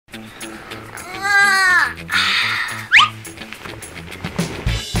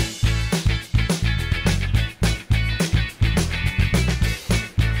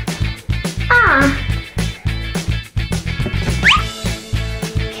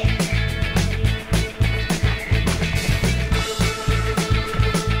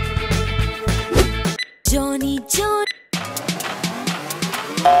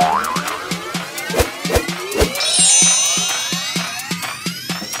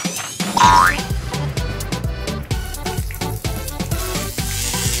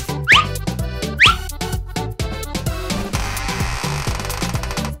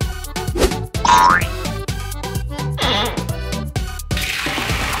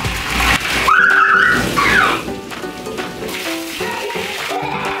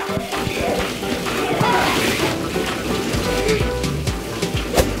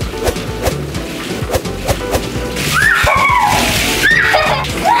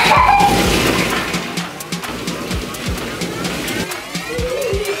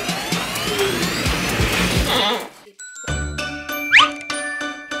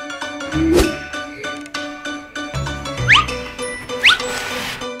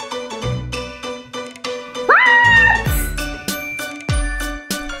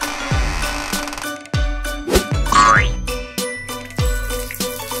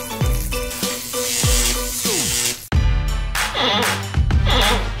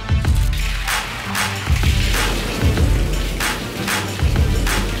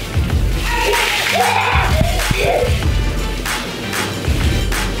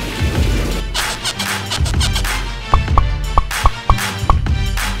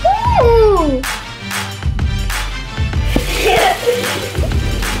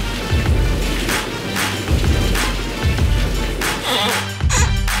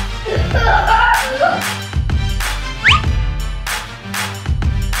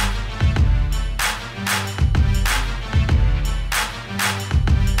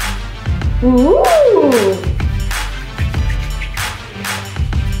Ooh!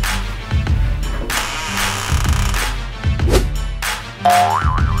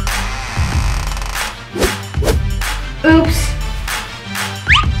 Oops!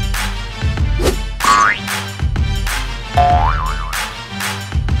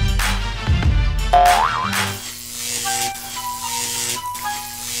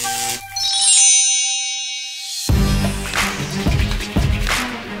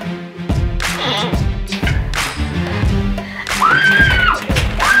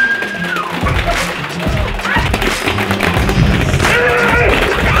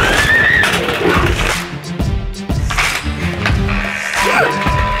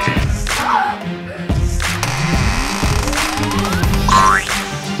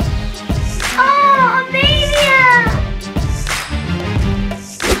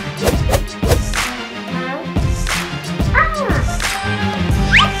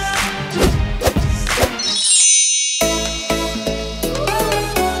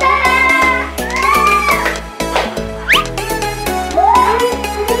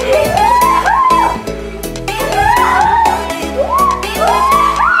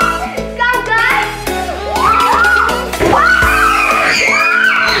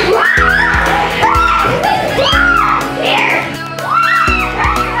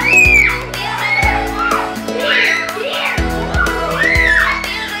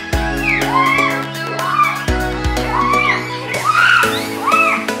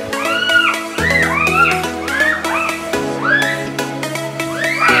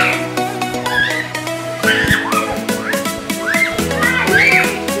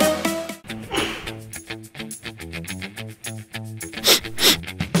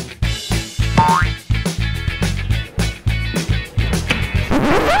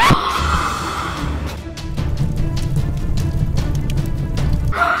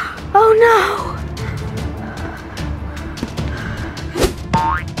 Oh no!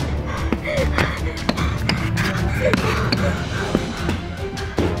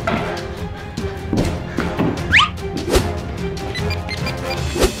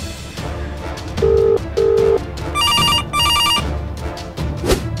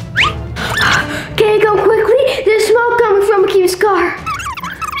 Can you go quickly? There's smoke coming from Akim's car.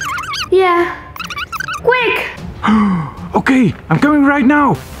 Yeah. Quick! Okay, I'm coming right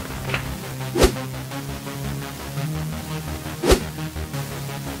now.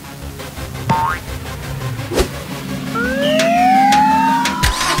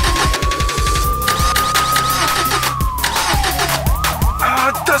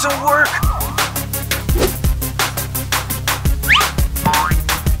 It doesn't work.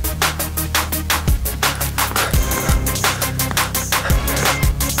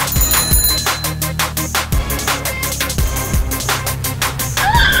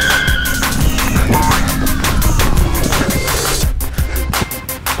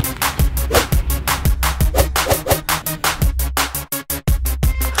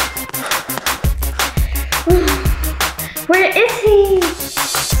 Where is he?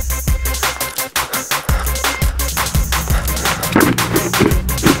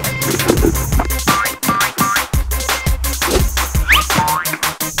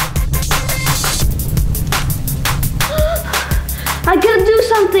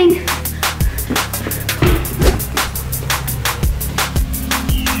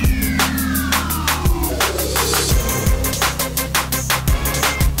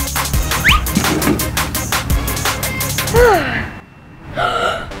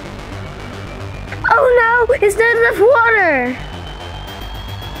 enough water.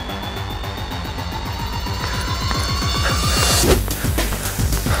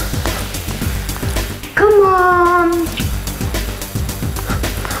 Come on.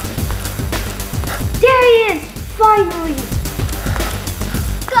 There he is, finally.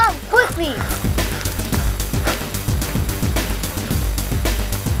 Come quickly.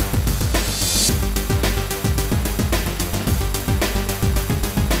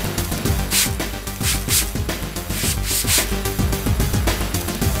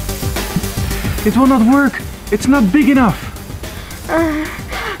 It will not work. It's not big enough.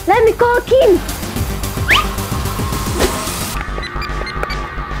 Let me call Akim.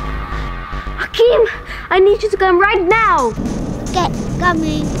 Akim, I need you to come right now. Get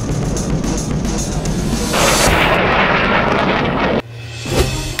coming.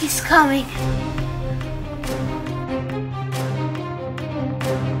 He's coming.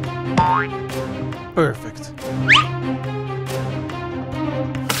 Perfect.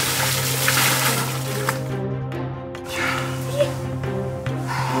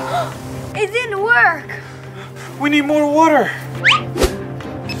 It didn't work. We need more water.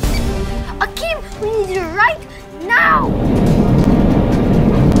 Akim, we need you right now.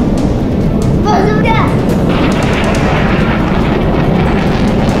 Buzzer gas.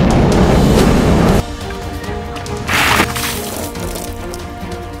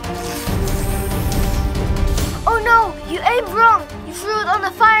 Oh no, you aimed wrong. You threw it on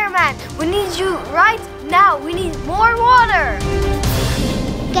the fireman. We need you right now. We need more water.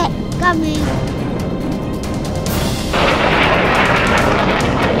 Get coming.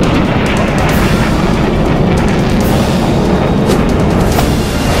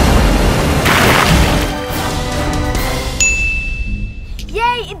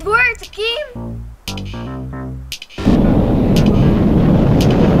 Yay, it worked, Akim.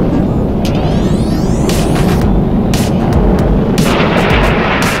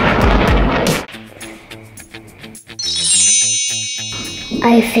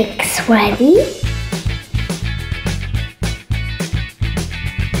 I fix ready.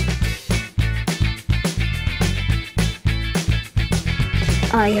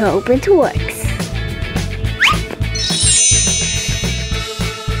 I hope it works.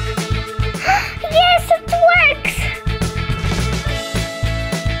 Yes, it works!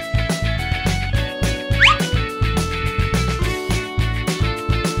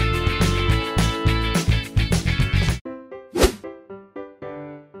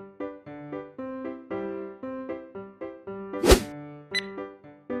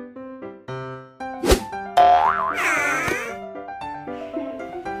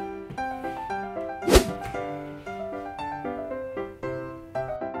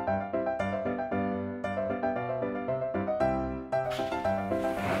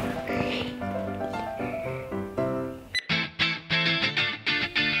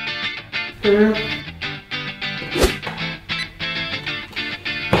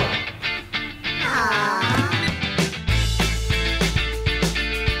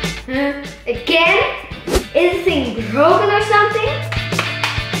 Again? Is the thing broken or something?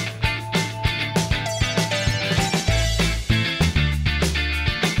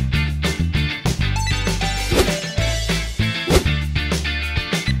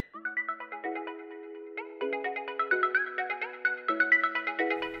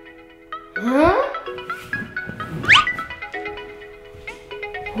 Huh?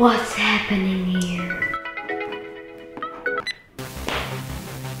 What's happening here?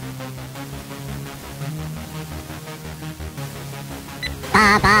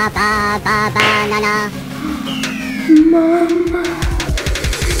 Ba ba ba ba banana. Mama,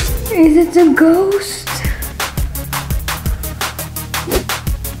 is it a ghost?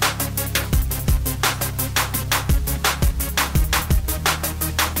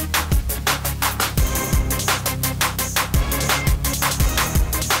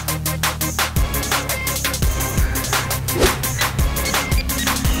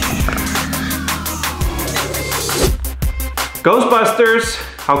 Ghostbusters,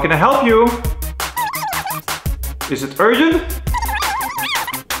 how can I help you? Is it urgent?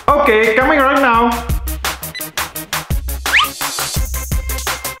 Okay, coming right now.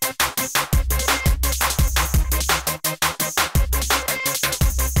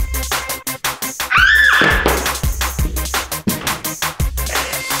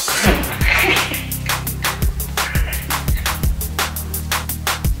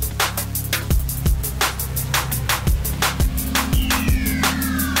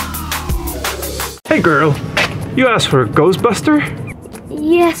 Hey girl, you asked for a Ghostbuster?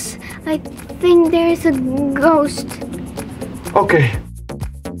 Yes, I think there is a ghost. Okay.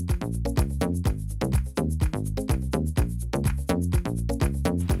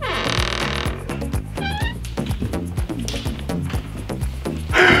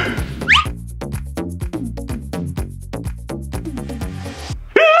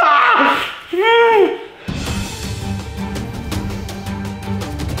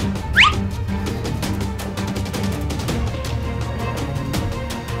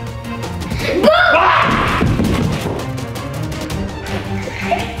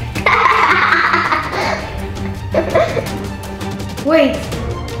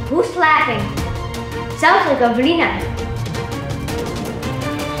 sounds like Avelina.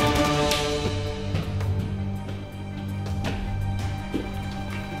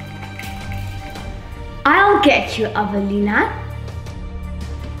 I'll get you, Avelina.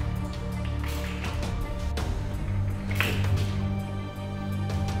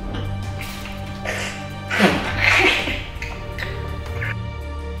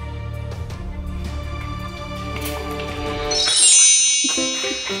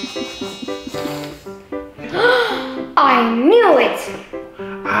 I knew it!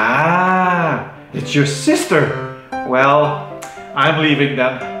 Ah, it's your sister. Well, I'm leaving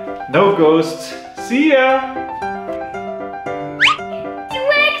then. No ghosts. See ya!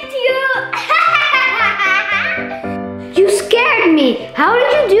 Tricked you! You scared me! How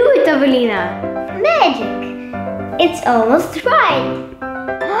did you do it, Avelina? Magic. It's almost right.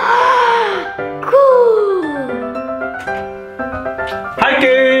 Cool! Hi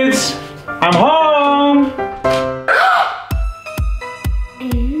kids! I'm home!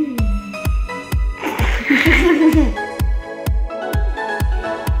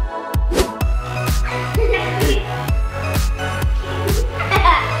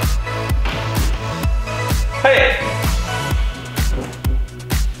 Hey!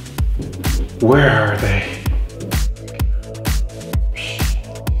 Where are they?